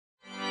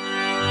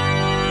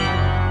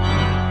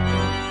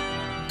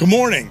Good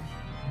morning,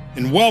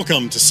 and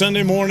welcome to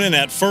Sunday morning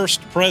at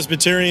First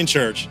Presbyterian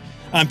Church.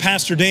 I'm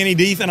Pastor Danny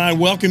Deeth, and I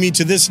welcome you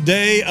to this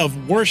day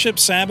of worship,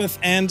 Sabbath,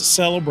 and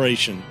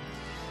celebration.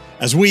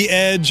 As we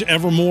edge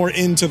ever more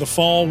into the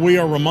fall, we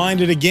are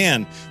reminded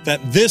again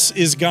that this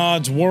is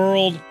God's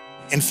world,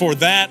 and for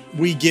that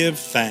we give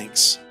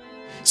thanks.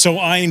 So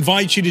I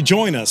invite you to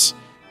join us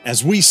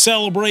as we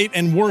celebrate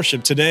and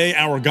worship today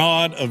our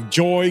God of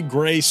joy,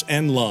 grace,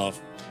 and love.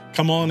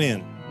 Come on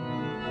in.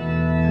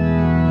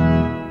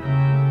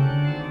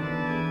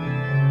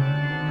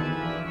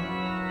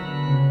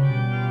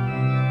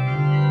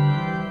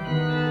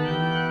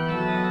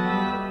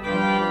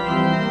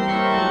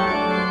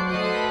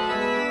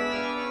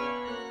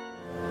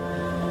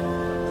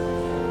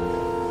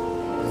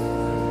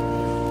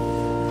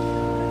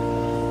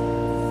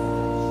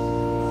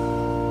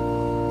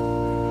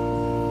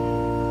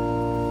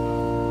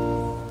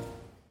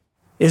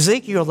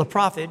 Ezekiel the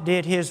prophet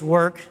did his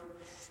work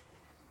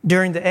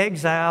during the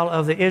exile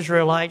of the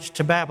Israelites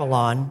to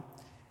Babylon.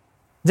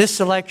 This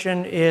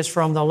selection is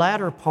from the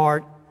latter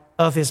part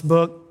of his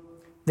book,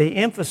 the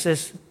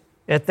emphasis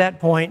at that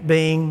point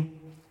being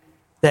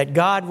that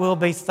God will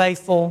be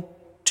faithful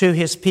to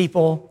his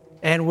people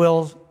and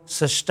will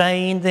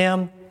sustain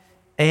them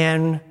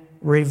and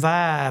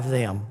revive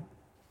them.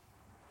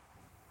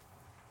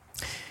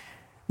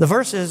 The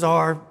verses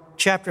are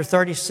chapter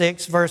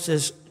 36,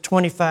 verses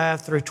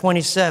 25 through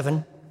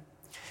 27.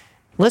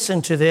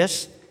 Listen to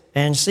this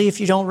and see if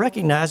you don't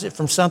recognize it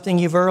from something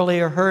you've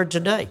earlier heard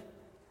today.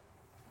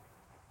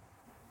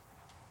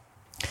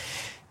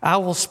 I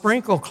will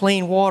sprinkle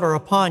clean water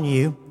upon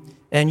you,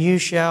 and you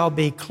shall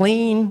be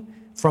clean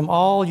from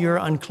all your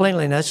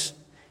uncleanliness,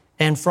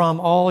 and from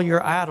all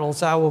your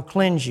idols I will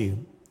cleanse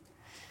you.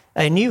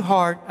 A new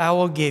heart I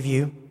will give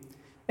you,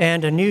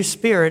 and a new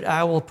spirit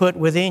I will put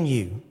within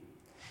you.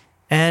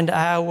 And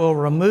I will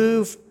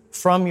remove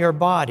from your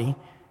body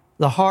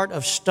the heart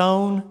of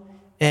stone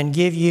and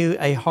give you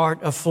a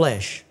heart of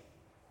flesh.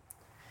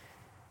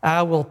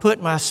 I will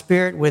put my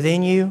spirit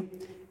within you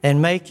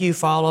and make you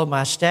follow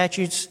my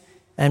statutes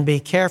and be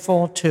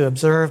careful to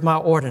observe my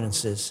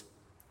ordinances.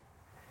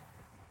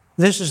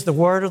 This is the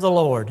word of the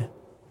Lord.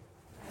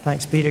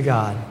 Thanks be to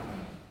God.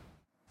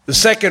 The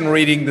second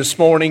reading this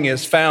morning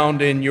is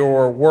found in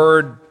your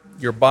word,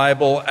 your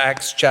Bible,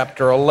 Acts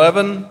chapter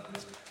 11,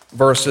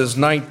 verses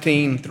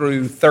 19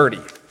 through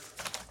 30.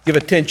 Give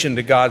attention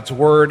to God's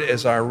word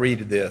as I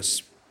read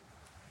this.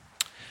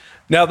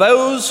 Now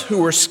those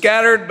who were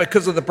scattered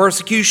because of the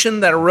persecution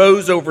that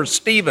arose over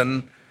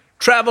Stephen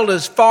traveled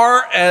as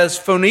far as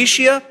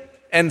Phoenicia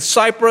and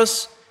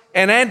Cyprus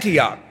and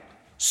Antioch,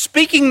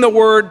 speaking the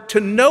word to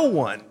no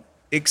one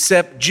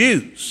except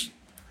Jews.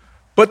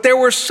 But there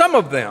were some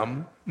of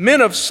them,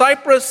 men of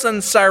Cyprus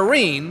and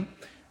Cyrene,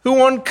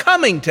 who on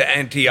coming to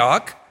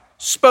Antioch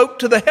spoke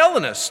to the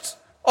Hellenists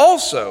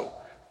also,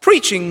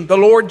 preaching the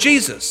Lord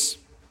Jesus.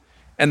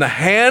 And the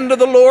hand of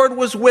the Lord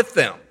was with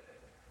them,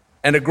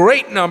 and a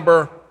great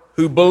number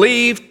who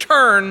believed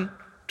turned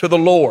to the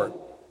Lord.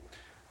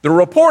 The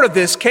report of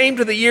this came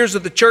to the ears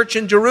of the church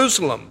in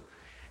Jerusalem,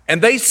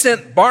 and they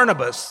sent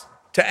Barnabas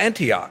to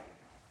Antioch.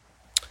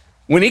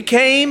 When he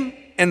came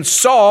and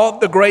saw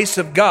the grace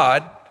of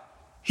God,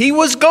 he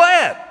was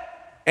glad,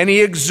 and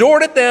he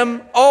exhorted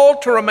them all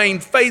to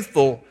remain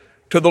faithful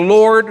to the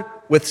Lord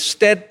with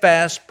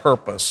steadfast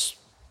purpose.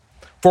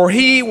 For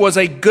he was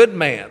a good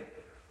man,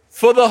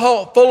 full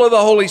of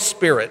the Holy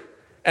Spirit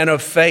and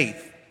of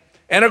faith,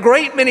 and a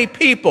great many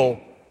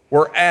people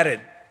were added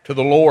to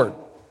the Lord.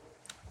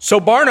 So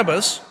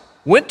Barnabas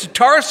went to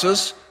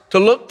Tarsus to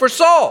look for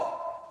Saul,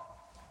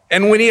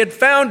 and when he had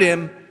found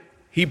him,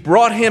 he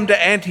brought him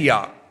to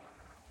Antioch.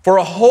 For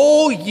a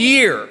whole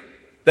year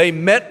they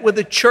met with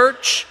the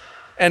church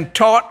and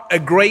taught a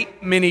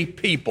great many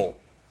people.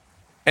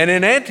 And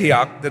in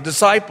Antioch the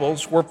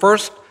disciples were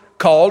first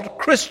called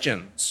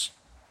Christians.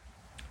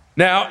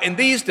 Now, in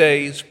these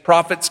days,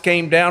 prophets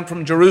came down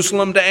from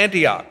Jerusalem to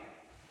Antioch,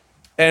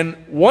 and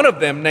one of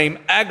them, named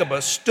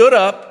Agabus, stood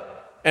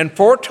up and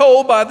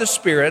foretold by the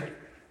Spirit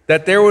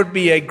that there would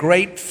be a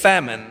great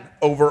famine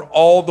over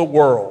all the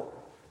world.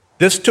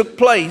 This took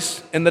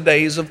place in the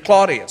days of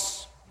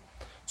Claudius.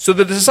 So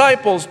the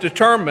disciples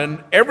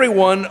determined,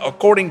 everyone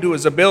according to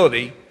his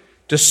ability,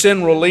 to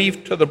send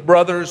relief to the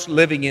brothers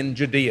living in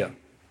Judea.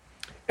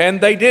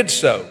 And they did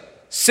so,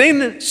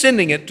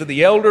 sending it to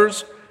the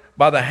elders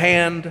by the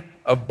hand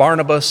of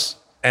Barnabas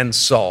and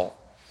Saul.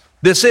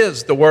 This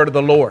is the word of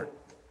the Lord.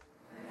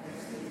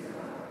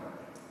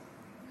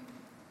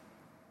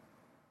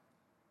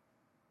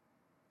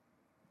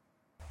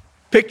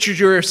 Picture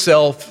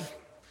yourself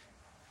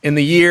in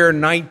the year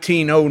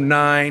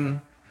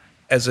 1909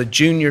 as a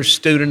junior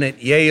student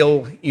at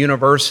Yale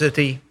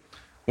University,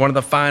 one of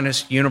the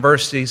finest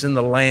universities in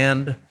the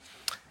land,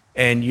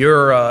 and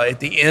you're at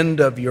the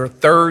end of your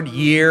third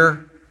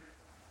year.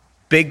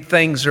 Big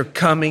things are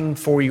coming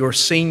for your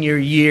senior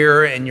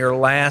year and your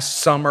last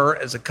summer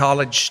as a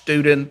college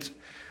student.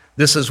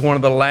 This is one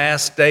of the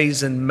last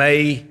days in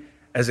May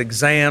as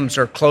exams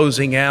are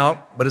closing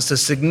out, but it's a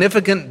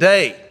significant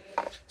day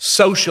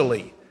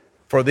socially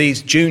for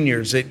these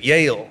juniors at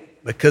Yale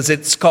because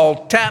it's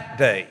called Tap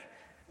Day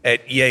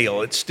at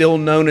Yale. It's still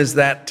known as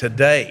that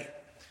today.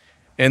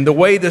 And the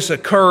way this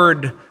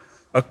occurred,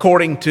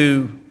 according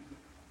to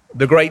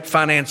the great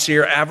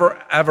financier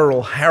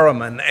Averell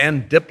Harriman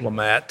and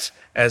diplomat,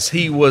 as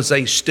he was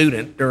a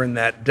student during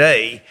that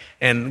day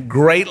and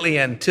greatly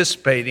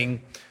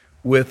anticipating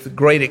with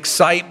great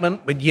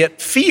excitement but yet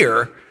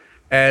fear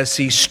as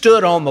he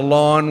stood on the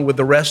lawn with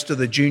the rest of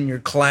the junior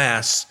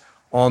class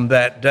on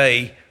that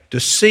day to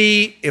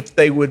see if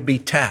they would be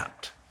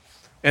tapped.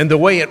 And the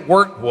way it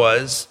worked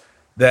was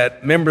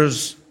that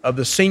members of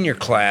the senior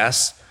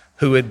class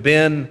who had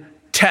been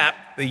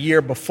tapped the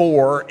year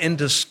before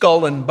into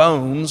Skull and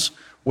Bones,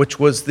 which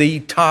was the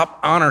top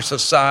honor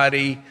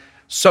society,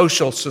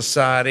 social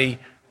society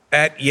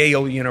at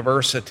Yale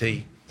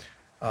University.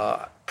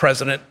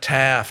 President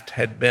Taft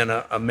had been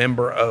a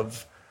member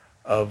of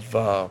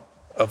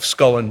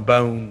Skull and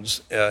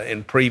Bones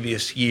in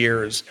previous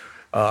years.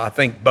 I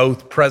think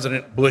both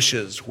President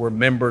Bushes were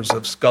members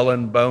of Skull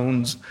and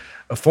Bones.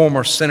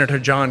 Former Senator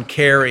John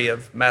Kerry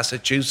of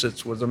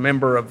Massachusetts was a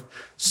member of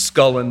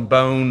Skull and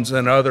Bones,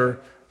 and other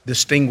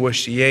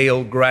distinguished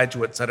Yale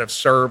graduates that have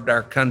served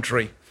our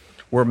country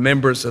were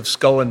members of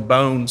Skull and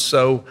Bones.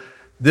 So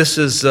this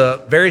is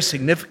very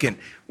significant.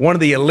 One of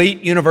the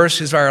elite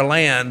universities of our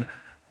land,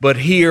 but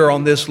here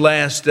on this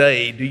last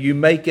day, do you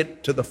make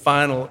it to the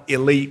final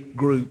elite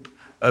group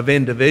of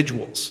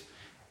individuals?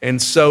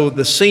 And so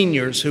the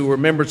seniors who were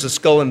members of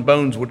Skull and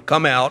Bones would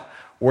come out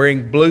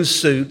wearing blue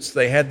suits.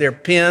 They had their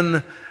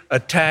pin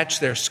attached,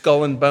 their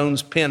Skull and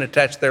Bones pin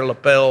attached to their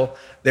lapel.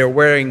 They're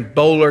wearing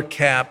bowler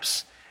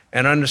caps,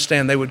 and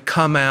understand they would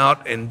come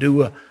out and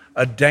do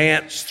a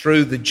dance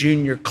through the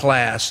junior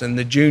class, and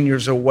the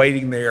juniors are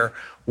waiting there.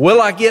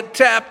 Will I get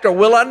tapped or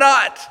will I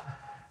not?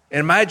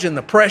 Imagine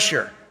the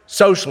pressure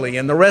socially,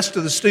 and the rest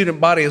of the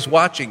student body is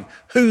watching.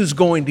 Who's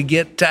going to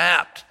get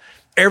tapped?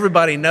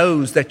 Everybody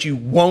knows that you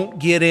won't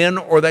get in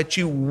or that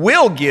you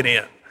will get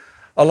in.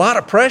 A lot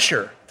of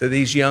pressure to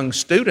these young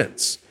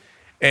students.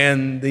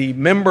 And the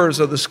members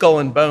of the Skull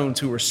and Bones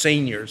who were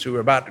seniors, who were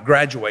about to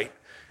graduate,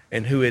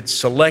 and who had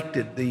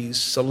selected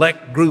these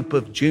select group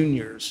of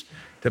juniors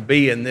to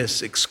be in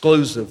this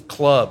exclusive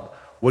club,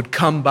 would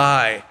come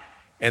by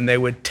and they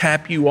would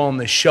tap you on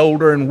the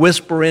shoulder and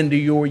whisper into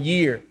your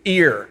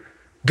ear,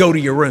 go to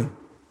your room.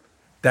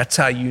 That's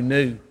how you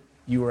knew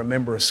you were a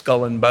member of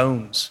Skull and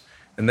Bones.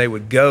 And they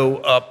would go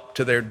up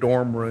to their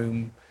dorm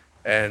room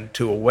and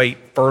to await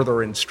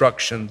further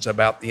instructions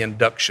about the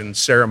induction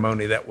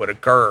ceremony that would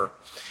occur.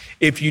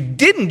 If you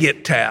didn't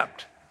get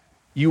tapped,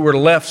 you were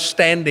left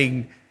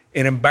standing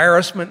in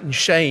embarrassment and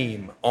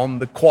shame on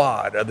the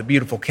quad of the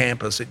beautiful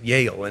campus at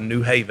Yale in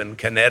New Haven,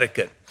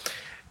 Connecticut.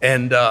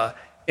 And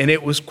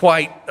it was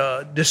quite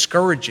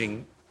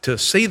discouraging to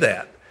see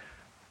that.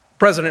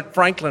 President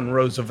Franklin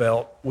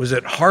Roosevelt was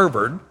at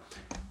Harvard,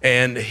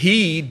 and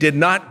he did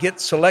not get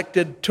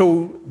selected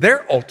to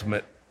their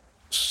ultimate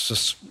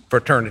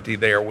fraternity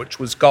there, which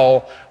was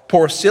called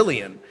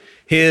Porcellian.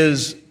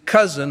 His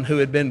cousin, who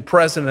had been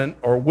president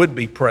or would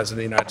be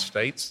president of the United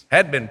States,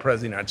 had been president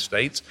of the United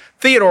States,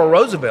 Theodore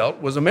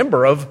Roosevelt, was a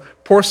member of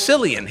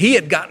Porcellian. He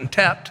had gotten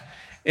tapped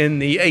in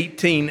the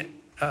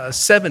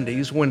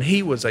 1870s when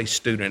he was a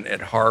student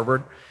at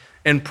Harvard.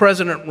 And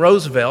President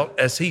Roosevelt,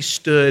 as he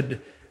stood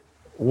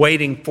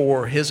waiting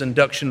for his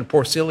induction to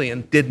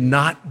Porcellian, did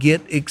not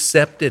get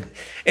accepted.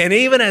 And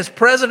even as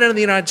president of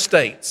the United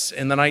States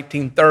in the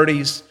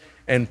 1930s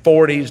and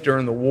 40s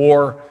during the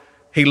war,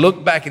 he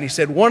looked back and he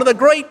said, one of the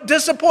great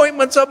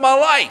disappointments of my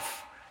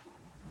life,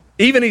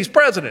 even as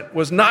president,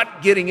 was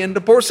not getting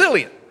into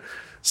Porcellian.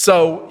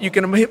 So you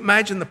can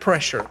imagine the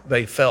pressure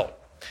they felt.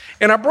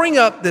 And I bring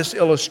up this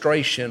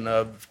illustration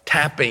of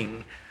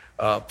tapping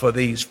for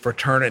these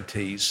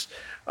fraternities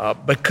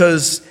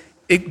because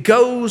it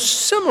goes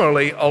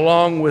similarly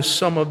along with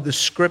some of the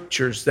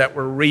scriptures that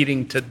we're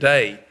reading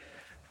today.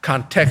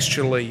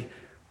 Contextually,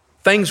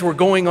 things were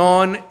going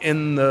on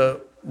in the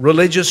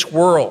religious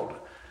world.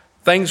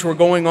 Things were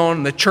going on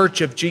in the Church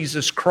of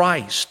Jesus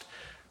Christ.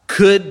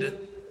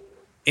 Could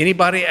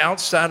anybody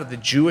outside of the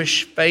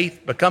Jewish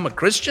faith become a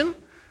Christian?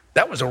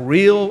 That was a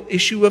real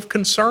issue of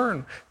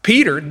concern.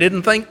 Peter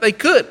didn't think they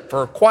could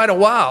for quite a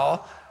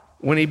while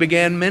when he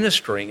began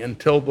ministering,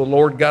 until the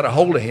Lord got a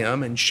hold of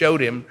him and showed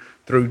him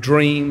through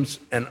dreams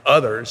and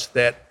others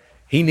that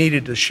he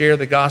needed to share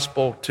the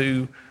gospel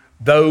to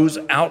those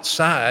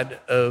outside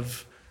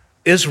of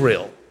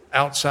Israel,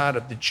 outside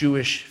of the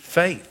Jewish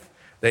faith.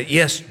 That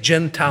yes,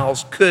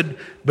 Gentiles could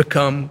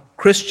become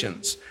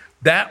Christians.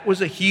 That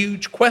was a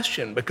huge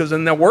question, because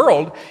in the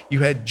world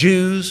you had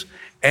Jews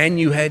and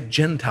you had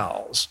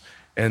Gentiles,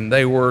 and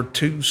they were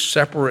two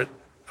separate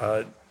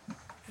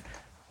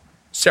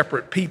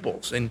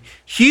peoples. And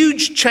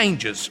huge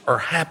changes are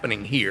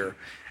happening here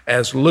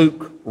as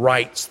Luke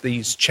writes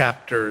these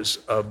chapters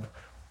of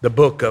the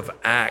book of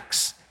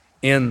Acts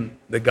in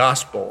the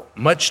gospel.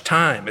 Much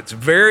time. It's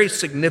very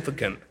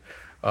significant.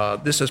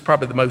 This is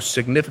probably the most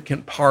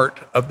significant part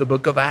of the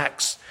book of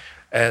Acts.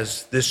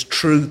 as this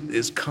truth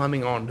is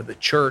coming onto the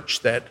church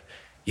that,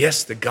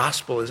 yes, the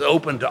gospel is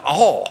open to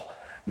all,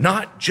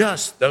 not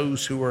just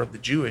those who are of the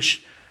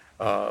Jewish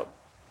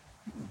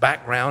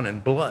background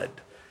and blood.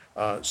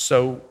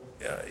 So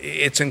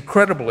it's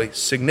incredibly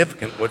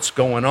significant what's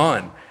going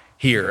on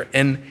here.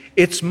 And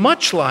it's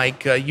much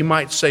like, you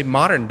might say,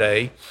 modern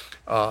day.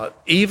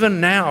 Even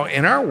now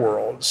in our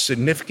world,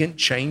 significant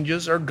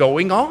changes are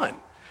going on.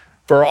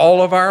 For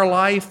all of our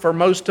life, for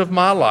most of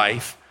my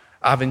life,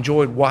 I've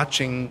enjoyed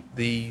watching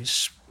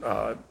these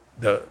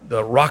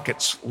the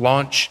rockets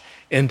launch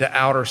into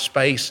outer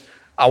space.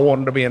 I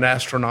wanted to be an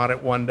astronaut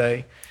at one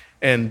day,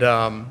 and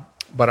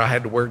but I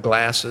had to wear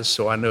glasses,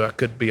 so I knew I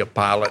could be a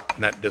pilot,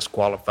 and that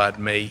disqualified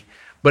me.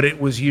 But it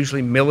was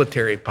usually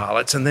military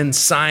pilots, and then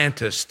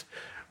scientists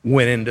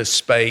went into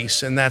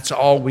space, and that's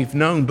all we've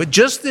known. But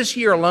just this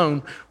year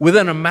alone,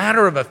 within a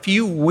matter of a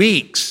few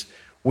weeks,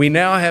 we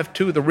now have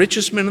two of the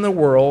richest men in the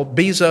world,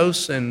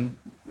 Bezos and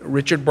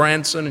Richard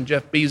Branson and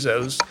Jeff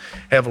Bezos,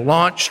 have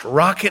launched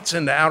rockets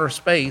into outer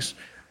space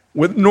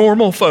with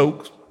normal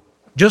folks,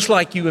 just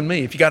like you and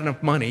me. If you got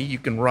enough money, you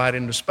can ride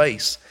into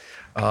space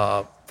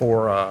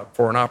for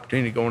an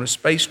opportunity to go on a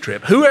space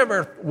trip.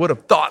 Whoever would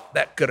have thought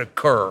that could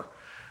occur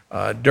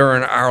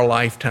during our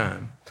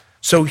lifetime?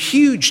 So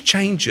huge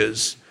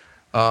changes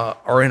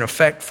are in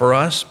effect for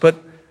us, but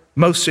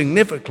most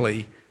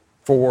significantly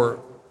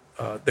for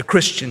the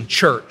Christian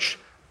church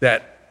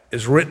that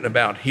is written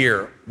about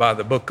here by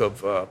the book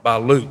of by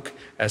Luke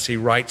as he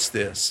writes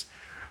this.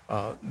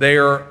 They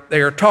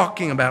are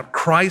talking about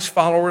Christ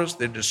followers.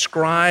 They're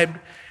described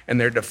and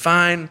they're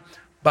defined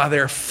by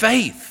their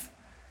faith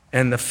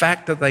and the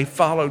fact that they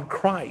followed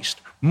Christ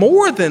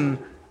more than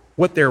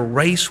what their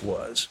race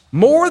was,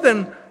 more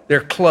than their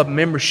club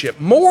membership,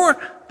 more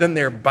than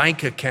their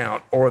bank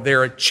account or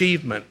their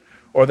achievement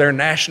or their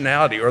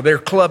nationality or their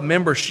club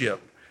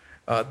membership.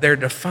 They're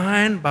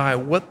defined by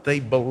what they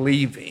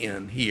believe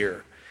in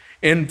here.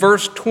 In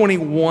verse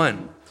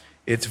 21,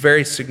 it's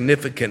very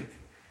significant,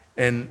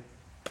 and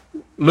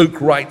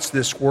Luke writes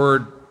this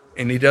word,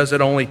 and he does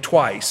it only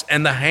twice.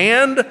 And the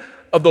hand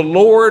of the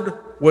Lord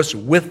was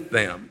with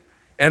them,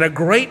 and a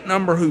great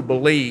number who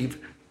believed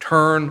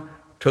turned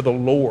to the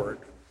Lord.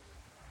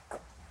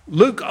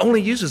 Luke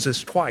only uses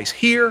this twice,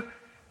 here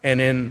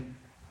and in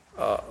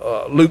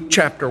Luke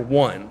chapter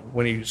 1,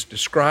 when he's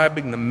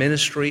describing the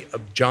ministry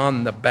of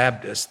John the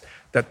Baptist,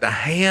 that the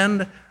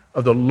hand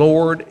of the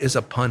Lord is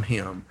upon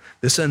him,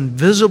 this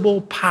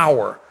invisible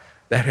power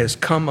that has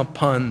come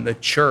upon the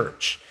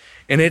church.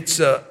 And it's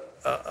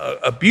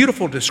a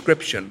beautiful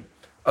description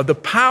of the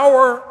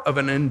power of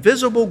an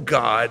invisible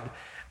God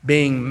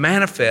being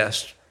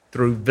manifest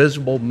through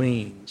visible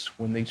means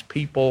when these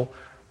people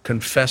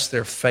confess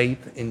their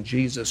faith in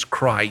Jesus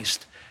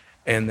Christ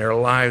and their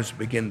lives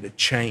begin to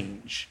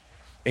change.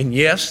 And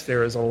yes,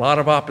 there is a lot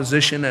of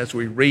opposition as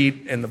we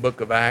read in the book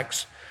of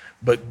Acts,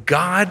 but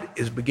God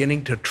is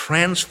beginning to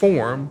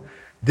transform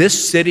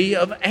this city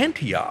of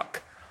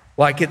Antioch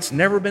like it's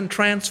never been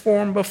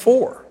transformed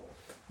before.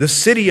 The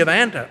city of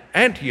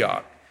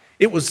Antioch,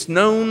 it was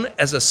known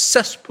as a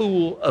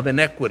cesspool of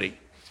iniquity.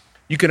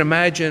 You can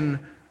imagine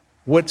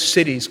what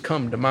cities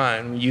come to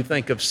mind when you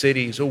think of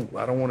cities. Oh,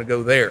 I don't want to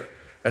go there.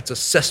 That's a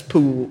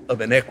cesspool of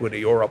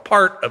iniquity or a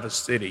part of a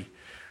city.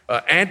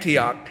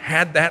 Antioch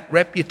had that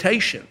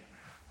reputation.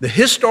 The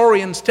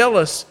historians tell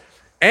us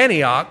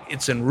Antioch,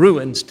 it's in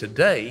ruins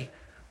today,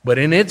 but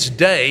in its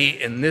day,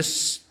 in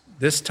this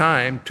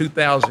time,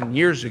 2,000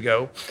 years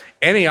ago,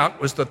 Antioch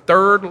was the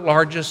third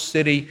largest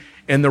city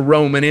in the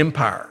Roman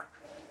Empire.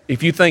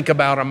 If you think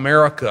about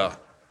America,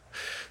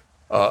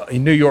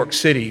 in New York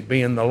City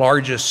being the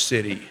largest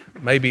city,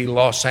 maybe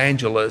Los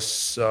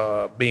Angeles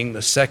being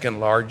the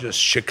second largest,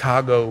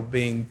 Chicago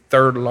being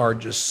third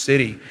largest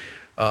city,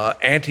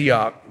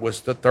 Antioch was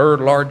the third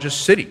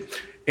largest city.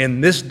 In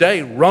this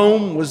day,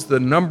 Rome was the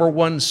number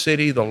one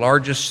city, the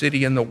largest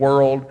city in the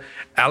world.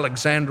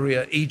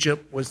 Alexandria,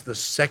 Egypt, was the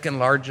second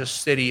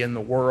largest city in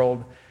the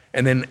world.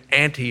 And then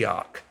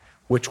Antioch,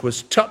 which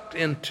was tucked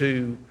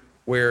into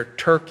where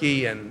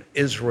Turkey and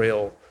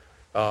Israel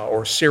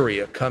or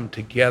Syria come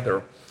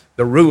together.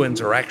 The ruins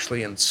are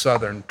actually in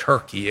southern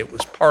Turkey. It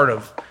was part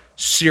of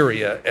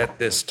Syria at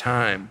this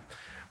time.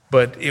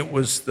 But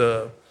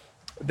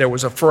there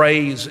was a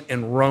phrase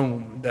in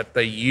Rome that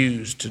they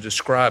used to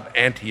describe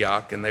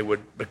Antioch, and they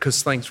would,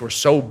 because things were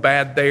so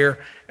bad there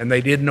and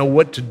they didn't know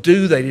what to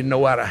do, they didn't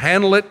know how to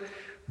handle it.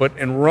 But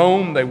in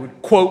Rome, they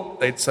would quote,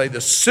 they'd say,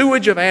 the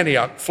sewage of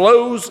Antioch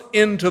flows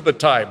into the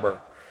Tiber,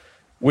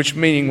 which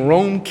meaning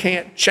Rome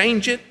can't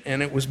change it,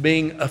 and it was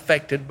being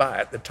affected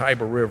by it, the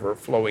Tiber River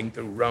flowing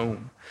through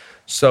Rome.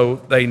 So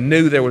they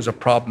knew there was a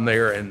problem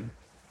there and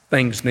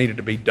things needed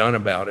to be done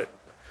about it.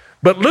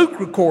 But Luke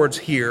records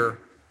here,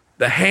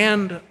 the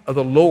hand of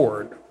the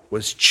Lord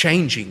was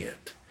changing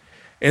it.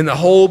 In the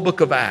whole book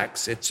of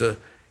Acts, it's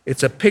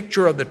a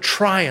picture of the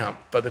triumph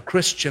of the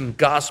Christian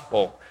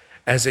gospel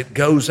as it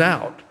goes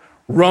out.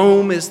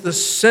 Rome is the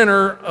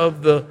center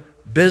of the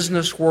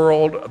business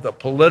world, of the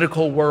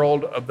political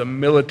world, of the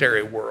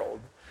military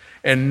world.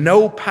 And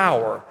no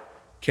power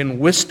can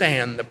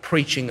withstand the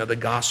preaching of the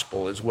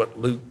gospel, is what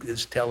Luke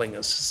is telling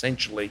us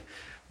essentially,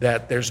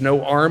 that there's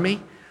no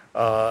army,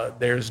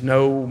 there's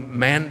no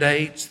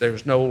mandates,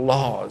 there's no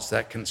laws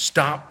that can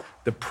stop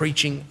the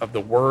preaching of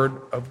the Word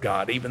of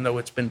God, even though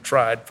it's been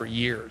tried for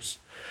years.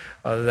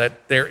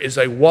 That there is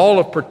a wall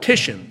of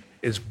partition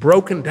is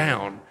broken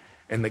down,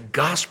 and the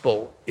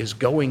gospel is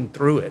going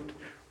through it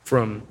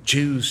from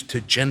Jews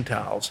to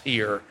Gentiles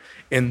here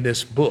in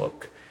this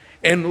book.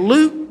 And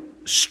Luke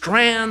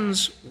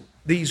strands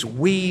these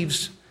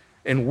weaves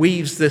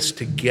this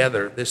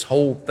together, this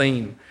whole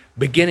theme,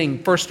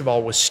 beginning first of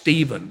all with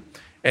Stephen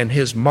and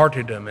his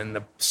martyrdom and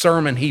the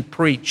sermon he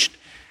preached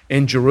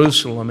in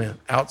Jerusalem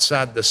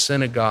outside the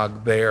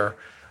synagogue there,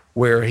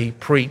 where he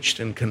preached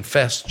and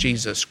confessed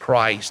Jesus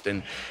Christ,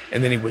 and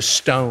then he was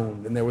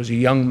stoned, and there was a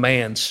young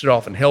man stood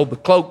off and held the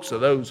cloaks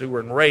of those who were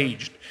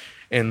enraged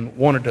and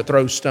wanted to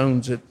throw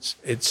stones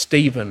at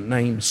Stephen,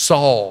 named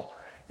Saul,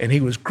 and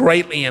he was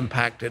greatly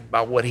impacted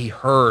by what he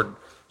heard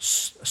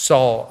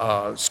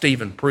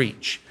Stephen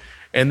preach.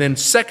 And then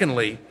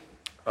secondly,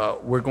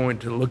 we're going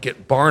to look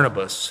at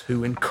Barnabas,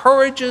 who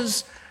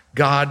encourages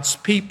God's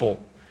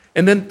people.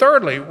 And then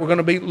thirdly, we're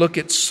going to look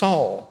at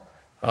Saul,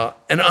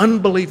 an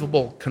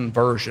unbelievable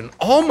conversion,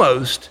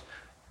 almost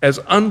as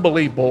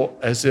unbelievable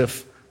as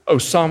if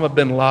Osama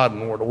bin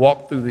Laden were to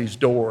walk through these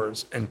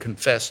doors and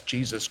confess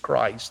Jesus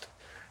Christ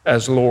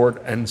as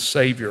Lord and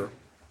Savior.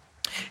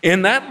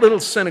 In that little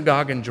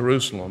synagogue in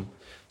Jerusalem,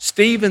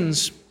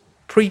 Stephen's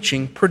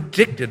preaching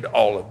predicted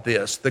all of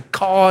this, the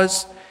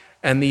cause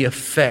and the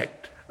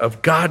effect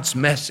of God's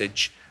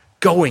message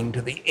going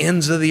to the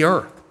ends of the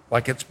earth,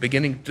 like it's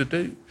beginning to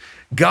do.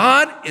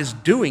 God is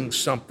doing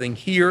something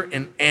here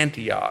in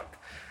Antioch,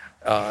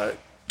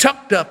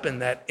 tucked up in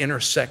that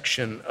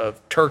intersection of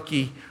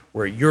Turkey,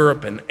 where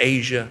Europe and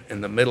Asia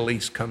and the Middle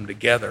East come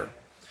together.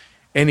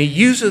 And he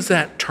uses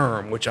that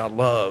term, which I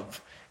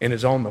love, and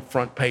is on the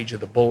front page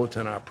of the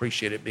bulletin. I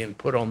appreciate it being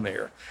put on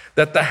there,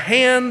 that the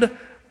hand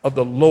of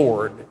the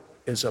Lord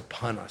is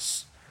upon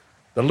us.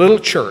 The little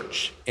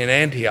church in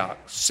Antioch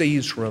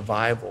sees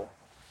revival.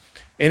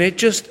 And it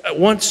just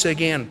once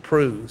again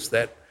proves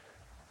that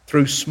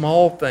through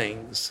small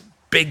things,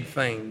 big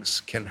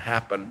things can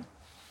happen.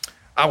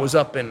 I was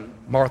up in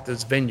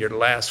Martha's Vineyard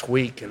last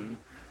week and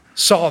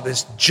saw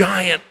this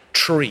giant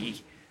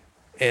tree.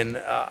 And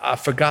I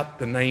forgot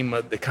the name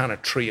of the kind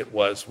of tree it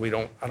was. I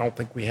don't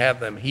think we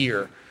have them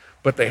here.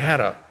 But they had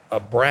a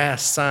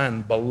brass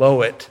sign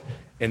below it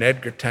in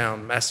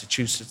Edgartown,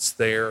 Massachusetts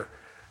there.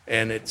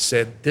 And it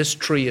said this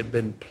tree had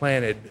been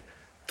planted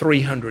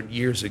 300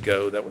 years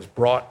ago, that was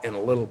brought in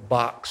a little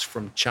box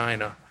from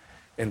China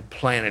and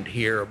planted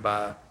here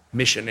by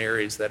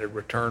missionaries that had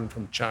returned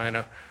from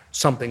China,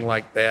 something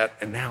like that.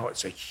 And now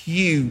it's a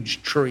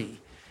huge tree.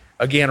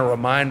 Again, a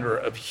reminder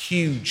of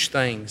huge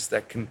things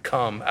that can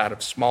come out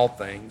of small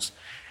things.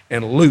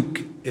 And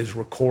Luke is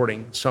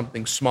recording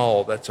something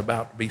small that's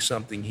about to be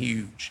something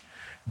huge.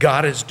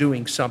 God is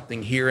doing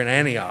something here in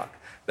Antioch.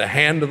 The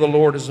hand of the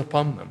Lord is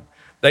upon them.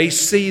 They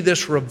see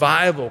this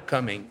revival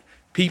coming,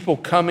 people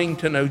coming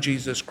to know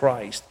Jesus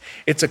Christ.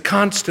 It's a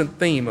constant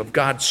theme of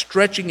God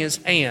stretching his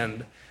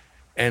hand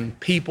and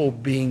people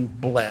being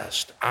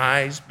blessed,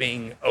 eyes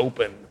being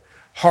opened,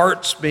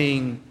 hearts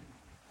being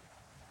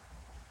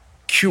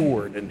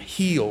cured and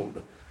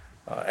healed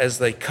as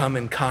they come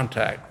in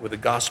contact with the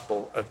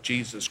gospel of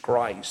Jesus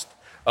Christ.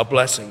 A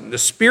blessing. The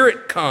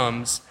Spirit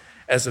comes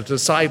as the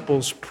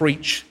disciples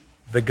preach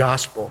the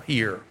gospel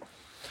here.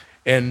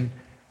 And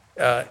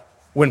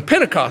when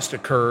Pentecost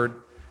occurred,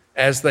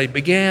 as the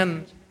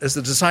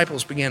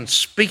disciples began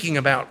speaking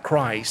about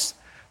Christ,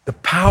 the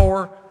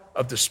power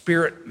of the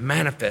Spirit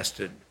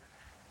manifested.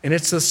 And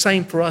it's the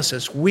same for us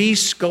as we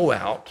go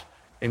out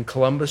in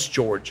Columbus,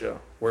 Georgia,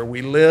 where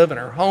we live in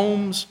our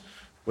homes,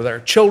 with our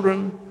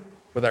children,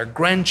 with our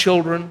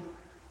grandchildren,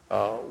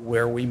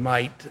 where we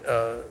might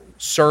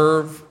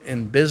serve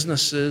in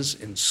businesses,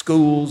 in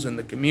schools, in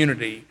the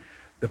community.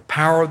 The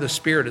power of the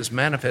Spirit is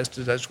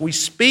manifested as we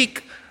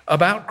speak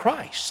about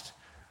Christ.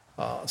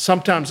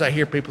 Sometimes I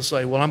hear people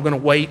say, well, I'm going to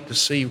wait to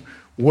see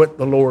what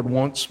the Lord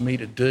wants me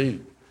to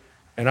do.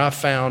 And I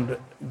found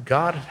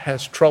God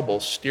has trouble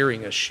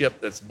steering a ship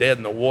that's dead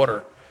in the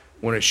water.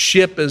 When a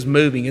ship is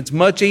moving, it's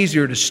much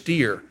easier to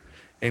steer.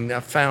 And I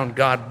found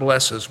God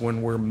blesses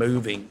when we're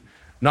moving,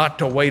 not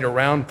to wait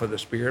around for the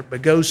Spirit,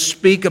 but go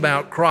speak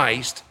about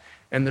Christ,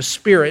 and the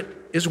Spirit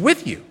is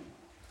with you.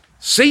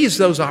 Seize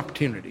those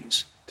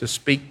opportunities to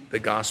speak the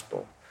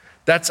gospel.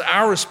 That's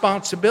our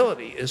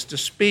responsibility, is to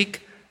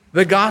speak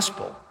the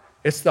gospel.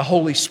 It's the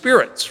Holy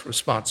Spirit's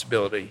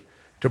responsibility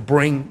to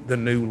bring the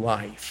new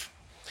life.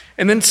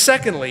 And then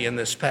secondly, in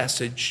this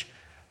passage,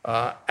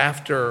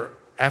 after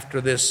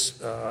this,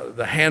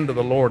 the hand of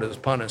the Lord is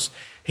upon us,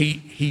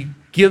 he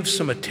gives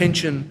some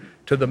attention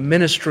to the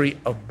ministry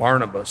of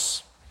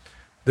Barnabas.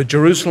 The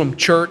Jerusalem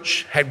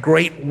church had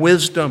great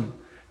wisdom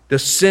to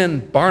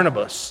send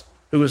Barnabas,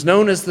 who was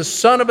known as the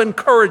son of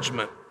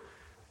encouragement.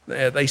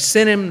 They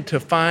sent him to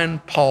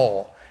find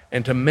Paul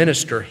and to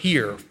minister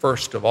here,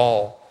 first of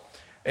all.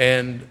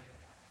 And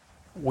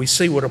we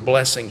see what a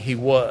blessing he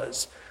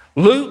was.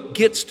 Luke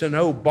gets to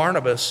know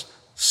Barnabas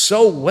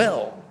so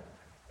well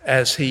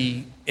as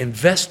he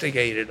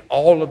investigated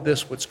all of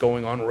this, what's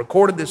going on,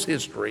 recorded this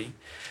history,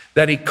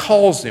 that he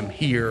calls him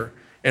here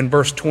in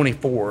verse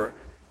 24,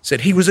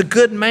 said he was a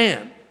good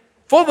man,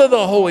 full of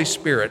the Holy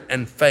Spirit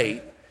and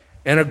faith,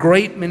 and a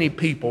great many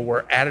people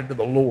were added to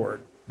the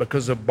Lord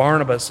because of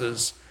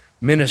Barnabas's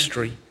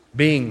ministry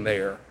being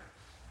there.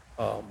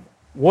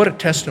 What a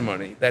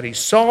testimony that he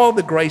saw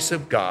the grace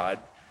of God,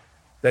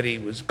 that he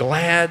was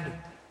glad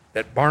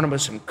that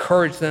Barnabas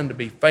encouraged them to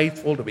be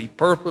faithful, to be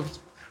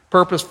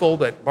purposeful,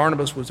 that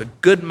Barnabas was a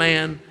good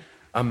man,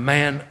 a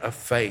man of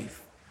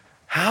faith.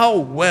 How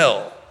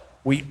well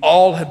we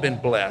all have been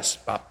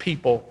blessed by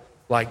people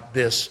like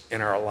this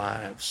in our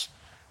lives.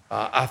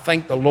 I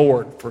thank the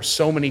Lord for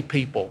so many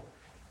people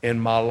in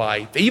my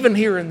life, even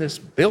here in this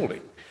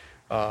building,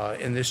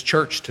 in this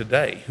church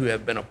today, who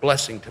have been a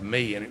blessing to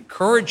me and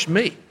encouraged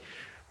me,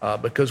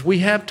 because we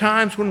have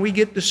times when we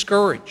get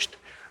discouraged.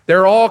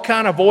 There are all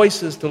kind of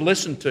voices to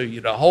listen to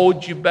you, to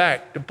hold you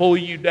back, to pull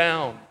you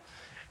down.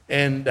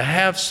 And to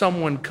have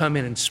someone come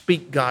in and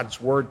speak God's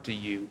word to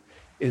you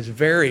is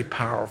very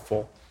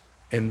powerful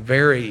and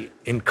very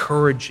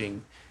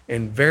encouraging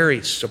and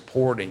very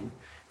supporting.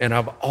 And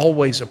I've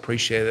always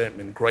appreciated it and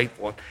been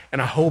grateful.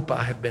 And I hope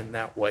I have been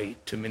that way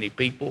to many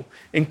people,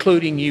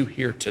 including you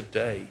here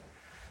today.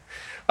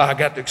 I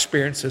got to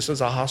experience this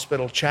as a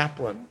hospital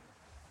chaplain,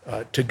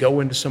 to go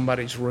into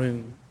somebody's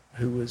room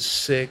who was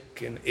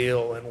sick and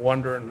ill and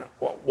wondering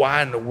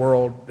why in the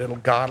world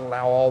did God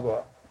allow all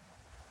the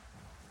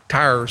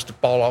tires to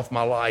fall off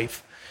my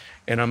life,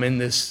 and I'm in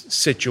this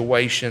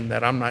situation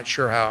that I'm not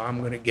sure how I'm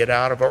going to get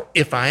out of, or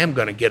if I am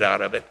going to get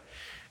out of it,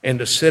 and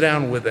to sit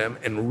down with them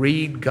and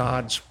read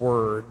God's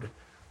word,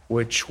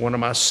 which one of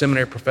my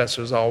seminary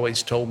professors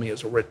always told me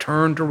is a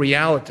return to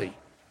reality.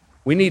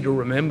 We need to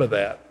remember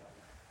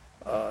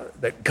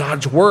that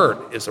God's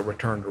word is a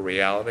return to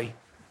reality,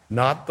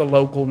 not the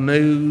local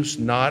news,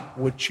 not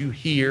what you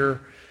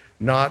hear,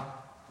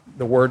 not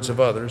the words of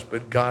others,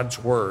 but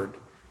God's word.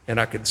 And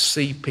I could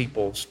see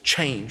people's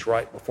change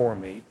right before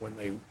me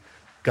when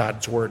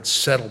God's word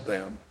settled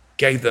them,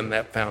 gave them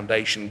that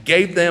foundation,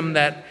 gave them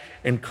that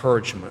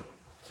encouragement.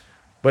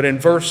 But in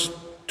verse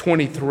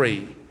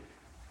 23,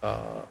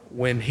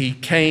 when he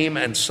came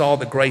and saw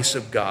the grace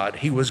of God,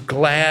 he was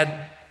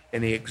glad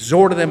and he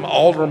exhorted them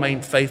all to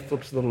remain faithful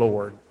to the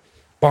Lord.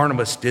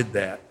 Barnabas did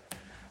that,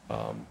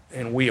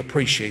 and we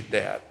appreciate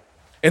that.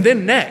 And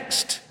then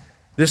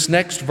this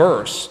next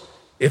verse,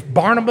 if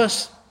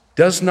Barnabas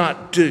does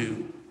not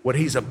do what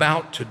he's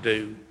about to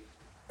do,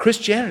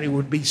 Christianity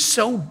would be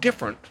so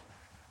different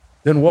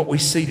than what we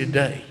see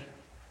today.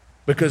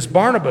 Because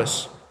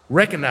Barnabas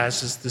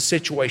recognizes the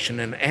situation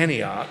in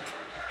Antioch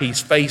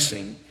he's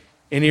facing,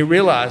 and he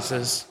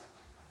realizes,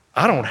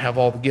 I don't have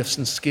all the gifts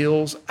and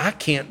skills. I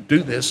can't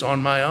do this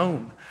on my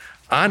own.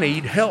 I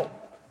need help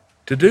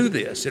to do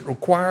this. It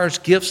requires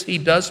gifts he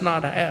does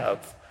not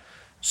have.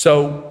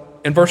 So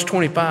in verse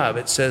 25,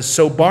 it says,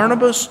 so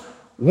Barnabas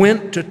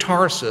went to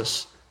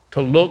Tarsus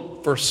to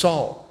look for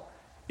Saul.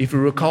 If you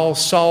recall,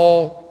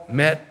 Saul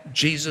met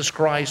Jesus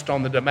Christ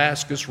on the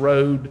Damascus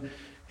Road.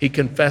 He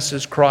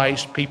confesses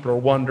Christ. People are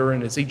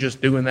wondering, is he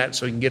just doing that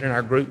so he can get in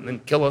our group and then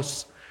kill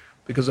us?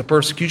 Because the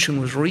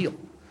persecution was real.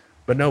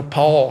 But no,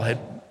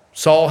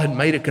 Saul had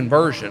made a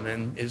conversion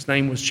and his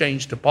name was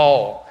changed to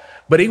Paul.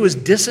 But he was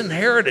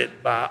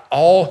disinherited by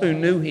all who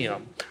knew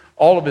him,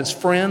 all of his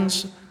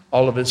friends,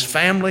 all of his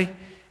family.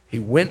 He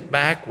went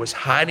back, was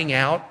hiding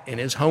out in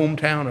his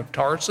hometown of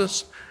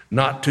Tarsus,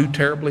 not too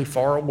terribly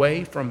far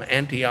away from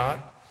Antioch.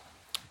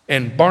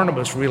 And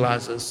Barnabas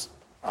realizes,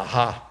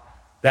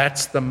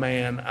 that's the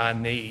man I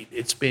need.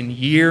 It's been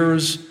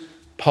years.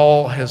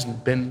 Paul has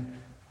been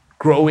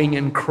growing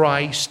in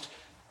Christ.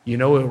 You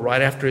know,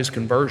 right after his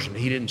conversion,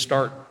 he didn't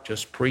start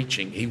just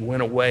preaching. He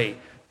went away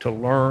to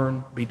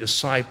learn, be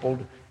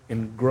discipled,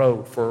 and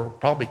grow for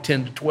probably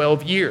 10 to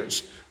 12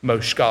 years,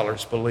 most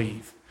scholars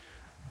believe.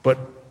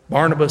 But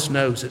Barnabas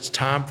knows it's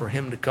time for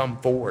him to come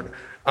forward.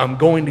 I'm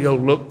going to go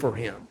look for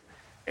him.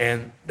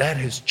 And that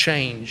has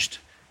changed.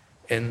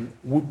 And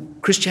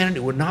Christianity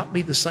would not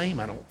be the same,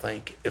 I don't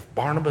think, if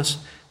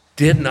Barnabas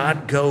did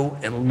not go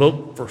and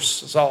look for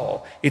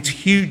Saul. It's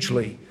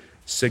hugely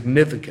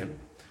significant.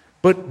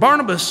 But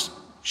Barnabas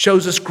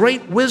shows us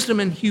great wisdom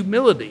and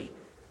humility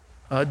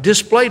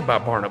displayed by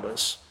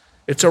Barnabas.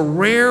 It's a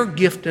rare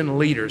gift in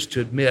leaders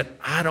to admit,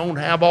 I don't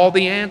have all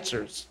the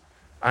answers.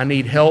 I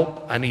need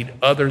help. I need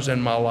others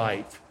in my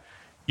life.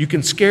 You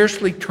can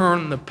scarcely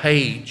turn the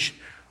page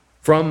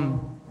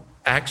from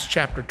Acts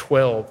chapter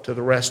 12 to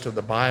the rest of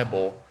the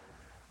Bible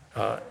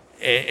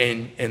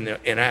in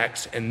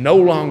Acts, and no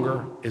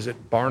longer is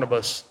it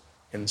Barnabas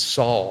and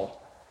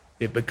Saul.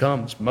 It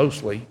becomes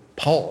mostly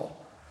Paul.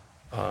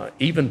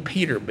 Even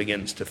Peter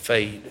begins to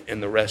fade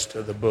in the rest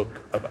of the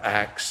book of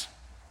Acts.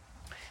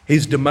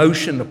 His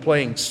demotion to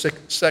playing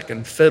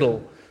second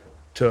fiddle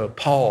to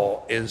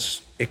Paul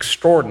is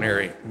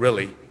extraordinary,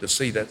 really, to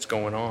see that's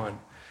going on.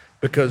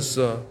 Because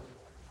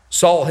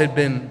Saul had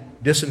been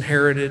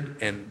disinherited,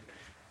 and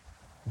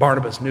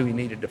Barnabas knew he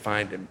needed to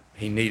find him.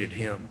 He needed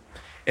him.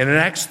 And in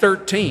Acts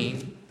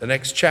 13, the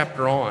next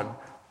chapter on,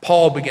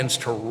 Paul begins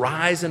to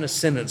rise in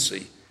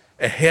ascendancy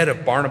ahead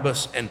of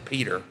Barnabas and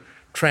Peter,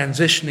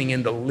 transitioning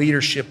into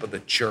leadership of the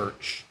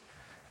church.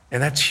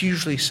 And that's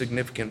hugely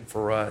significant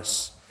for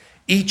us.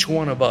 Each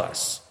one of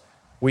us,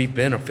 we've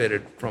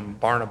benefited from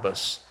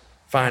Barnabas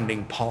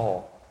finding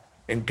Paul.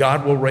 And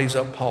God will raise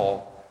up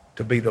Paul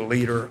to be the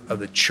leader of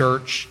the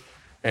church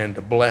and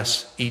to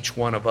bless each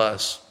one of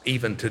us,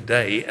 even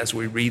today, as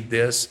we read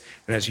this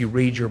and as you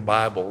read your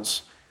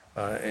Bibles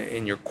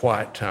in your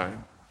quiet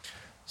time.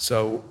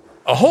 So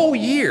a whole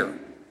year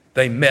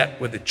they met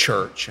with the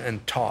church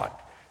and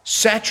taught,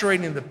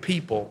 saturating the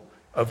people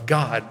of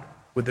God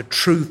with the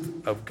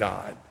truth of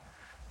God.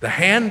 The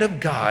hand of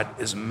God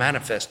is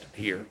manifested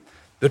here.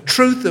 The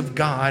truth of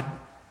God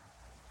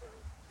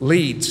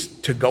leads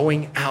to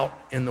going out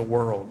in the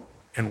world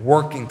and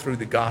working through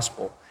the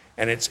gospel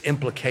and its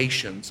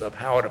implications of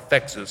how it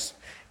affects us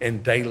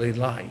in daily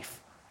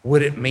life,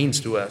 what it means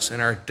to us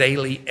in our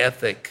daily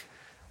ethic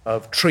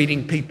of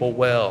treating people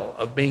well,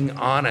 of being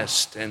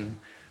honest and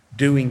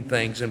doing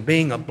things and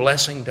being a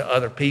blessing to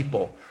other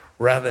people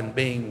rather than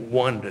being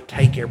one to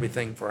take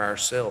everything for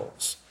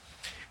ourselves.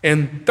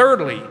 And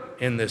thirdly,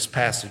 in this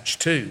passage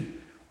too,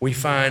 we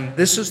find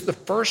this is the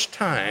first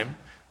time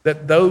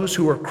that those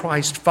who are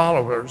Christ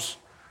followers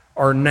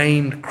are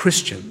named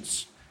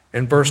Christians.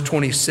 In verse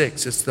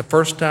 26, it's the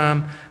first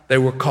time they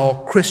were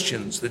called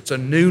Christians. It's a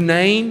new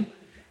name.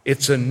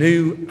 It's a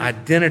new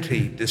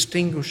identity,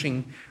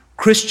 distinguishing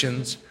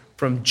Christians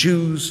from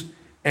Jews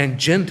and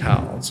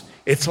Gentiles.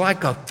 It's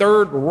like a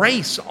third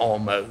race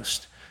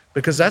almost,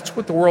 because that's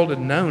what the world had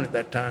known at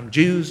that time,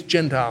 Jews,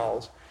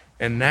 Gentiles.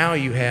 And now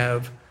you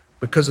have,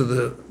 because of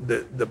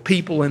the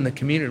people in the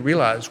community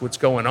realize what's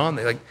going on,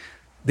 they're like,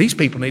 these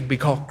people need to be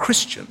called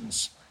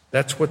Christians.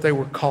 That's what they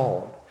were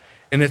called.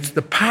 And it's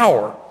the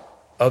power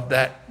of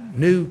that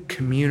new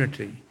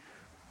community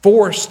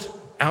forced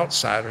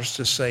outsiders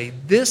to say,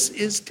 this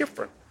is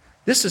different.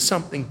 This is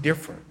something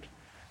different.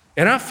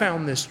 And I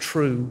found this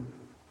true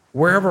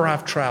wherever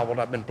I've traveled.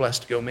 I've been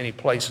blessed to go many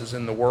places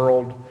in the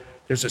world.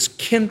 There's this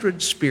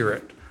kindred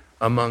spirit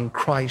among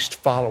Christ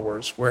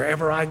followers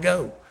wherever I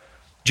go.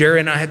 Jerry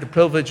and I had the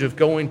privilege of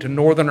going to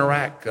northern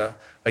Iraq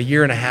a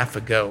year and a half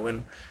ago,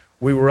 and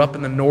we were up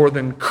in the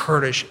northern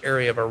Kurdish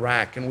area of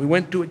Iraq, and we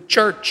went to a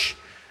church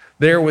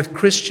there with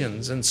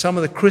Christians, and some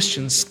of the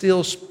Christians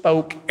still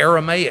spoke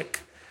Aramaic,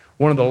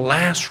 one of the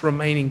last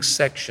remaining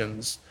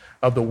sections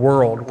of the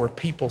world where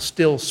people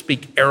still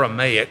speak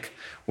Aramaic,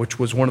 which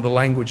was one of the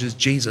languages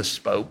Jesus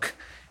spoke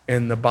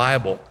in the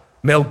Bible.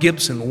 Mel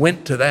Gibson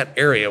went to that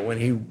area when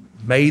he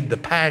made the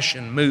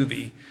Passion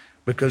movie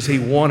because he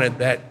wanted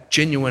that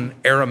genuine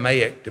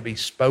Aramaic to be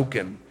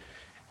spoken.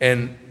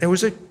 And there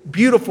was a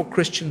beautiful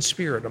Christian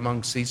spirit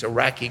amongst these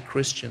Iraqi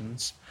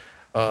Christians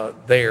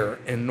there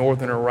in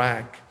northern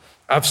Iraq.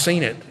 I've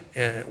seen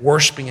it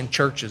worshiping in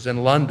churches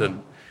in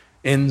London,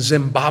 in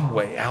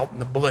Zimbabwe, out in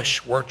the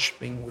bush,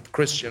 worshiping with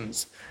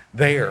Christians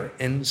there,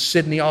 in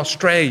Sydney,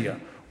 Australia,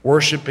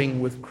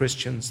 worshiping with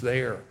Christians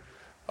there.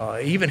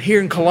 Even here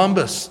in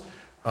Columbus,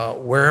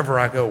 wherever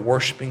I go,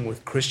 worshiping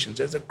with Christians.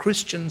 There's a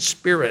Christian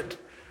spirit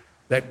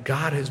that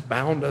God has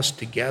bound us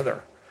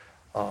together.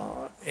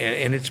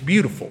 And it's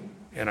beautiful.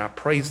 And I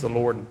praise the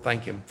Lord and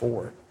thank Him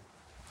for it.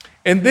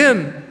 And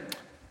then,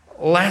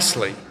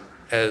 lastly,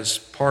 as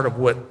part of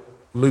what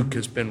Luke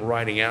has been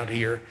writing out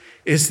here,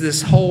 is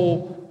this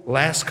whole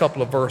last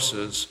couple of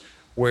verses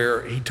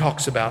where he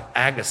talks about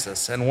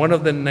Agasus. And one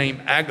of them,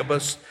 named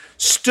Agabus,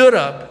 stood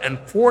up and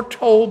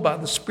foretold by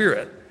the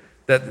Spirit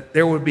that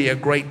there would be a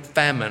great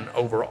famine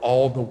over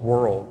all the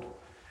world.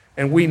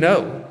 And we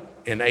know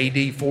in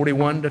AD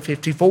 41 to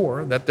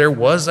 54 that there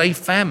was a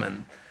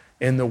famine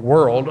in the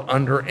world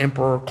under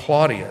Emperor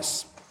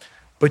Claudius.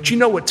 But you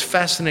know what's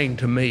fascinating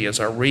to me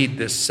as I read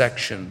this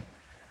section?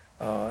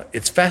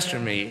 It's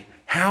fascinating to me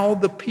how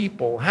the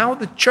people, how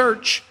the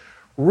church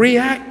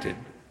reacted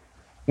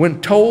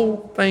when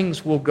told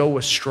things will go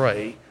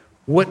astray.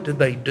 What did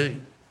they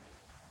do?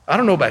 I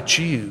don't know about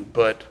you,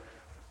 but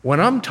when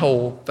I'm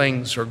told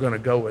things are going to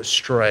go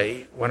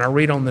astray, when I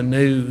read on the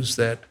news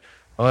that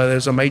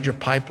there's a major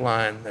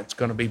pipeline that's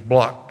going to be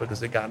blocked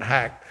because it got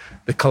hacked,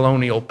 the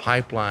Colonial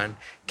Pipeline,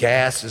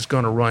 gas is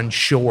going to run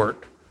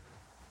short.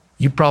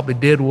 You probably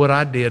did what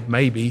I did,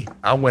 maybe.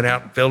 I went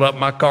out and filled up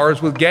my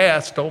cars with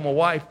gas, told my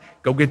wife,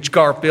 go get your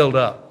car filled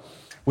up,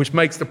 which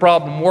makes the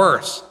problem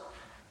worse.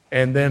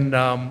 And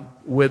then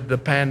with the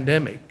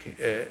pandemic,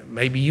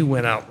 maybe you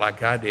went out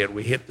like I did.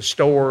 We hit the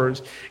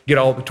stores, get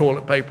all the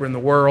toilet paper in the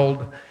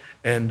world,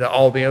 and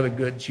all the other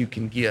goods you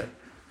can get.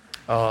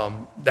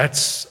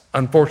 That's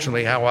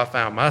unfortunately how I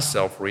found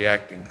myself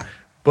reacting.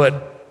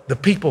 But the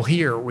people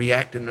here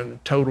reacted in a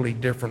totally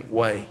different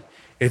way.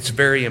 It's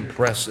very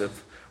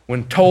impressive.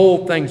 When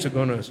told things are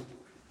going to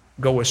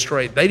go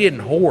astray, they didn't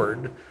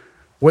hoard.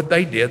 What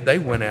they did, they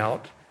went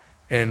out,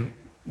 and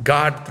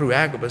God, through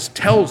Agabus,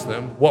 tells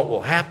them what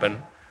will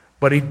happen,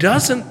 but he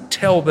doesn't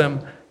tell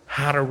them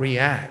how to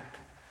react.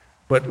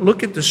 But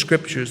look at the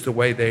scriptures, the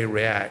way they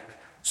react.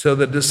 So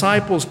the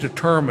disciples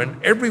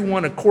determined,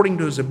 everyone according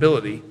to his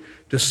ability,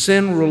 to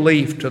send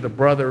relief to the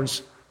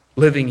brothers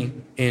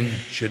living in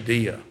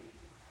Judea.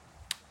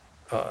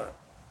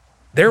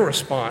 Their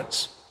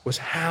response was,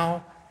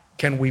 how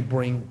can we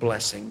bring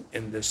blessing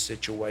in this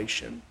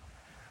situation?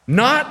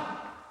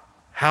 Not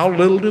how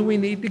little do we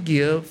need to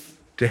give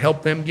to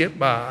help them get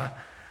by.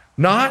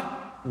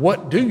 Not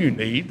what do you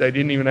need? They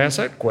didn't even ask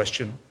that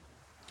question.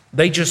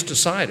 They just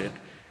decided,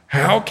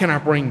 how can I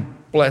bring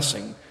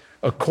blessing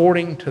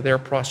according to their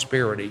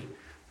prosperity?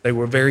 They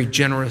were very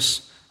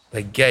generous.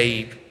 They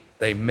gave.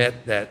 They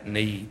met that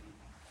need.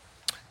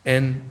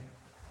 And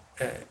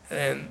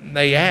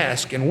they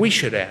ask, and we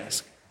should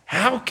ask,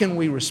 how can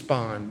we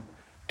respond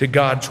to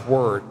God's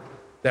word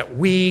that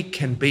we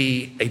can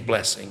be a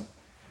blessing?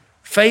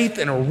 Faith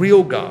in a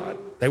real God.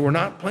 They were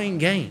not playing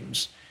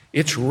games.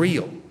 It's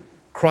real.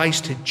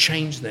 Christ had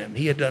changed them.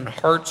 He had done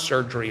heart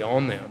surgery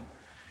on them.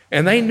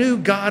 And they knew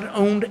God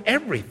owned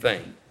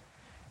everything.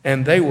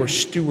 And they were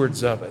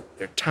stewards of it.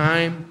 Their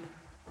time,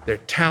 their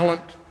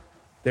talent,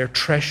 their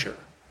treasure.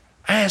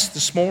 I asked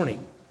this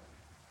morning,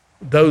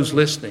 those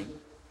listening,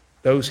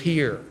 those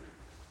here,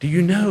 do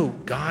you know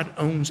God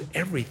owns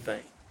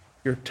everything?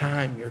 Your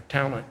time, your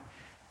talent,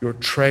 your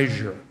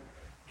treasure.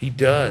 He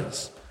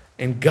does.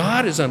 And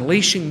God is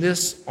unleashing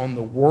this on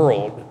the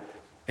world,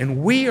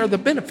 and we are the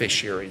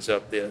beneficiaries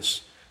of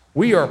this.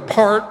 We are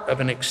part of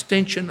an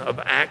extension of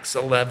Acts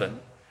 11.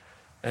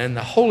 And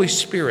the Holy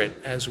Spirit,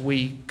 as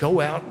we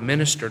go out and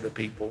minister to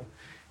people,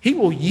 He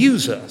will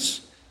use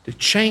us to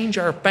change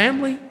our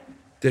family,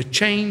 to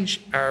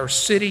change our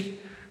city.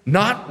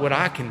 Not what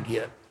I can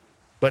get,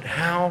 but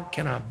how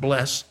can I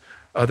bless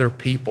other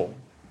people?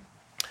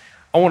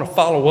 I want to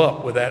follow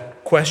up with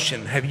that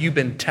question. Have you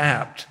been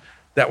tapped?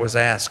 That was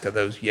asked of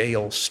those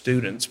Yale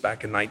students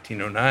back in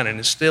 1909, and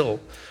it's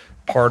still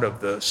part of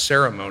the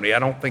ceremony. I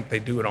don't think they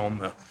do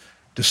it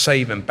to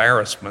save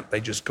embarrassment. They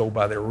just go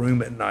by their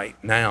room at night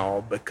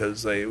now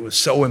because it was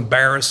so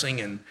embarrassing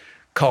and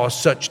caused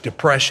such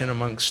depression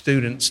among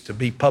students to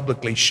be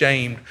publicly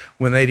shamed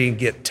when they didn't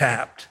get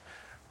tapped.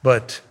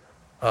 But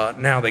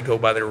now they go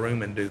by their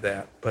room and do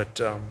that.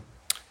 But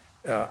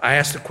I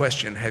asked the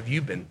question, have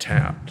you been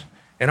tapped?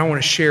 And I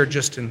want to share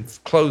just in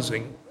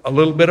closing a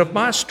little bit of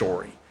my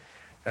story.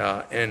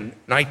 In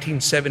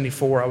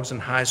 1974, I was in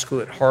high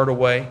school at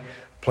Hardaway,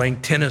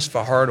 playing tennis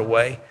for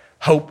Hardaway.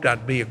 Hoped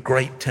I'd be a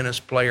great tennis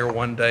player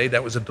one day.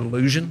 That was a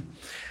delusion.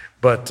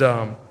 But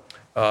a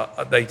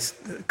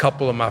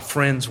couple of my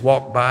friends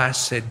walked by,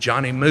 said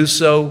Johnny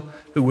Musso,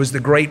 who was the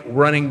great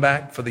running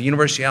back for the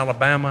University of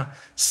Alabama,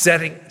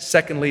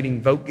 second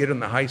leading vote getter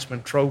in the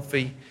Heisman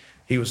Trophy.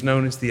 He was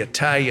known as the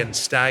Italian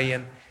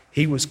Stallion.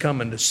 He was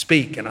coming to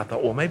speak, and I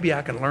thought, well, maybe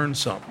I can learn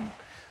something.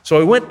 So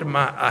I went to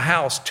a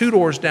house 2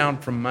 doors down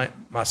from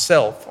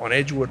myself on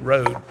Edgewood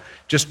Road.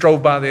 Just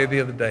drove by there the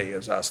other day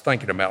as I was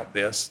thinking about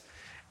this.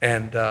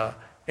 And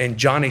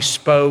Johnny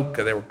spoke.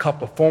 There were a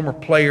couple of former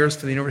players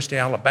for the University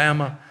of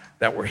Alabama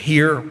that were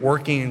here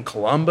working in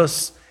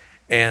Columbus.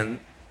 And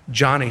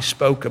Johnny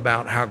spoke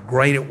about how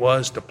great it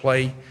was to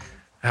play,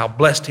 how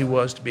blessed he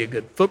was to be a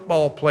good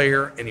football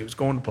player, and he was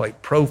going to play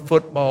pro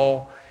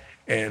football,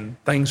 and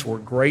things were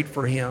great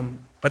for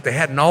him. But they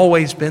hadn't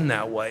always been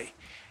that way.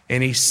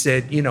 And he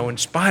said, in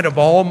spite of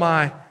all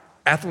my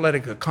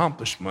athletic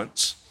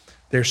accomplishments,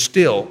 there's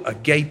still a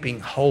gaping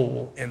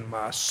hole in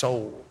my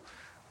soul,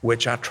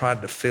 which I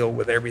tried to fill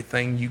with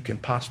everything you can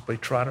possibly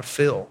try to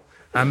fill.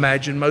 I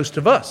imagine most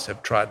of us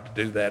have tried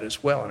to do that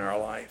as well in our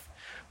life.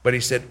 But he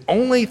said,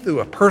 only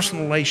through a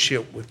personal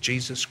relationship with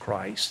Jesus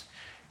Christ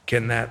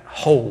can that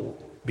hole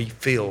be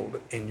filled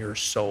in your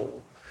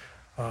soul.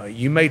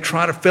 You may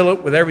try to fill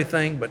it with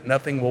everything, but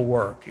nothing will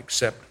work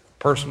except a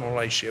personal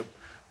relationship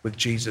with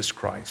Jesus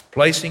Christ.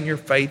 Placing your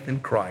faith in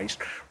Christ,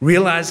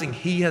 realizing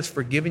He has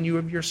forgiven you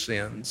of your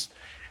sins,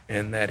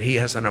 and that He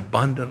has an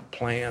abundant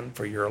plan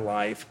for your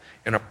life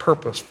and a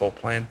purposeful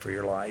plan for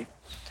your life.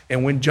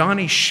 And when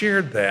Johnny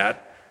shared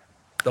that,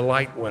 the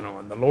light went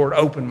on. The Lord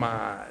opened my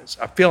eyes.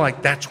 I feel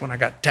like that's when I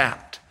got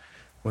tapped,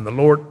 when the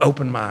Lord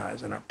opened my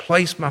eyes and I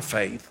placed my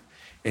faith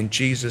in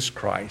Jesus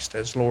Christ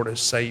as Lord and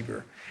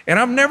Savior. And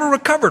I've never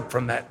recovered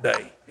from that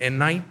day in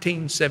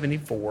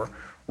 1974,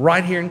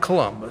 right here in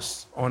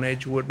Columbus on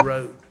Edgewood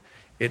Road.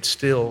 It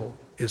still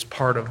is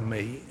part of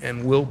me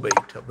and will be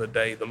till the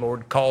day the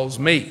Lord calls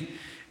me.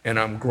 And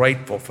I'm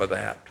grateful for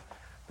that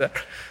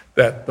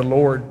the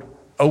Lord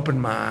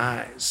opened my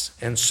eyes.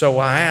 And so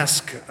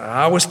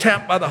I was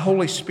tapped by the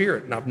Holy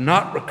Spirit, and I've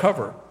not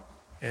recovered.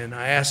 And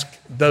I ask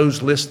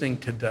those listening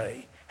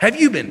today, have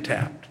you been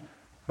tapped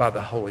by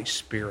the Holy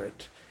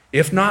Spirit?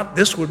 If not,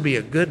 this would be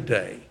a good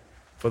day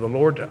for the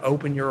Lord to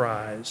open your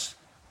eyes,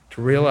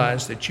 to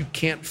realize that you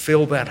can't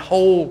fill that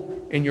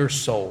hole in your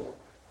soul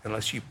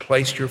unless you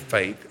place your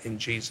faith in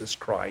Jesus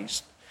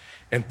Christ.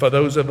 And for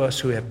those of us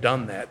who have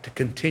done that, to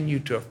continue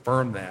to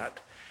affirm that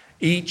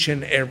each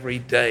and every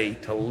day,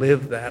 to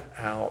live that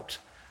out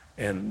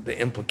and the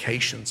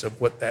implications of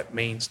what that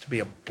means to be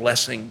a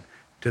blessing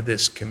to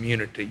this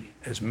community,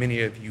 as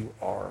many of you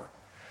are.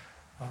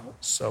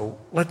 So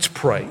let's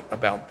pray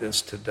about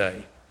this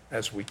today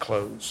as we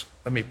close.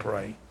 Let me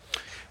pray.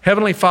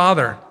 Heavenly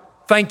Father,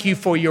 thank you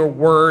for your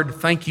word.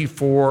 Thank you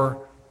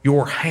for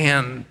your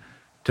hand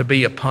to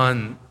be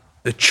upon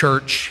the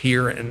church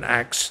here in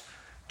Acts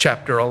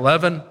chapter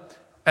 11,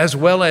 as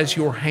well as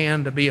your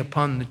hand to be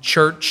upon the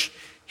church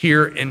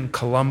here in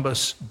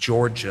Columbus,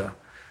 Georgia.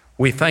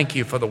 We thank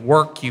you for the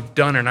work you've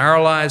done in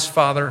our lives,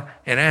 Father,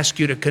 and ask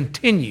you to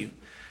continue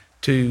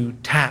to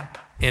tap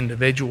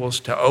individuals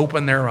to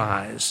open their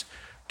eyes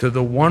to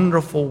the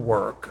wonderful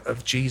work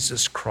of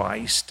Jesus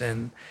Christ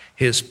and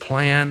his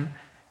plan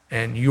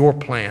and your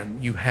plan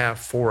you have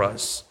for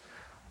us.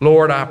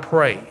 Lord, I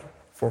pray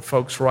for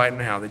folks right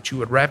now that you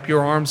would wrap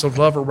your arms of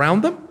love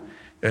around them,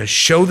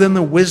 show them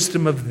the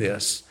wisdom of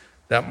this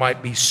that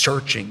might be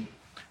searching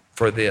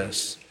for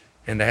this,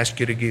 and ask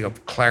you to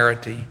give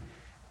clarity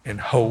and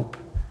hope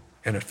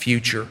and a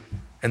future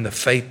and the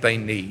faith they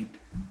need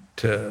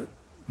to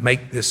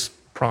make this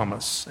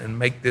promise and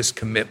make this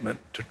commitment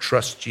to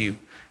trust you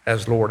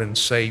as Lord and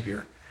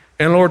Savior.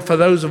 And Lord, for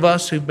those of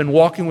us who've been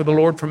walking with the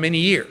Lord for many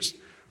years,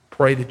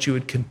 pray that you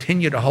would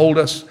continue to hold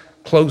us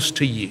close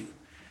to you.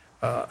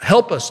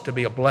 Help us to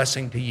be a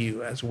blessing to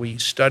you as we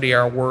study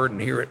our word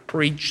and hear it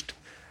preached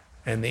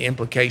and the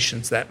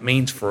implications that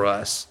means for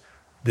us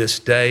this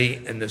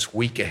day and this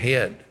week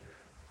ahead.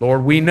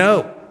 Lord, we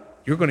know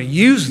you're going to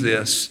use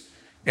this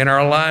in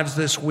our lives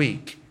this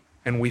week,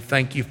 and we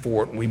thank you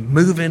for it. And we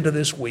move into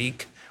this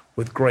week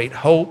with great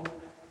hope,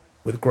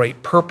 with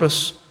great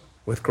purpose,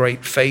 with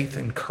great faith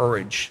and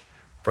courage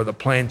for the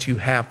plans you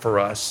have for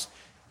us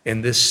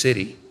in this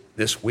city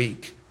this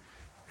week.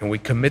 And we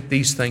commit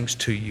these things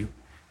to you.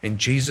 In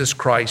Jesus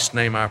Christ's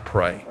name I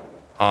pray.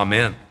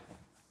 Amen.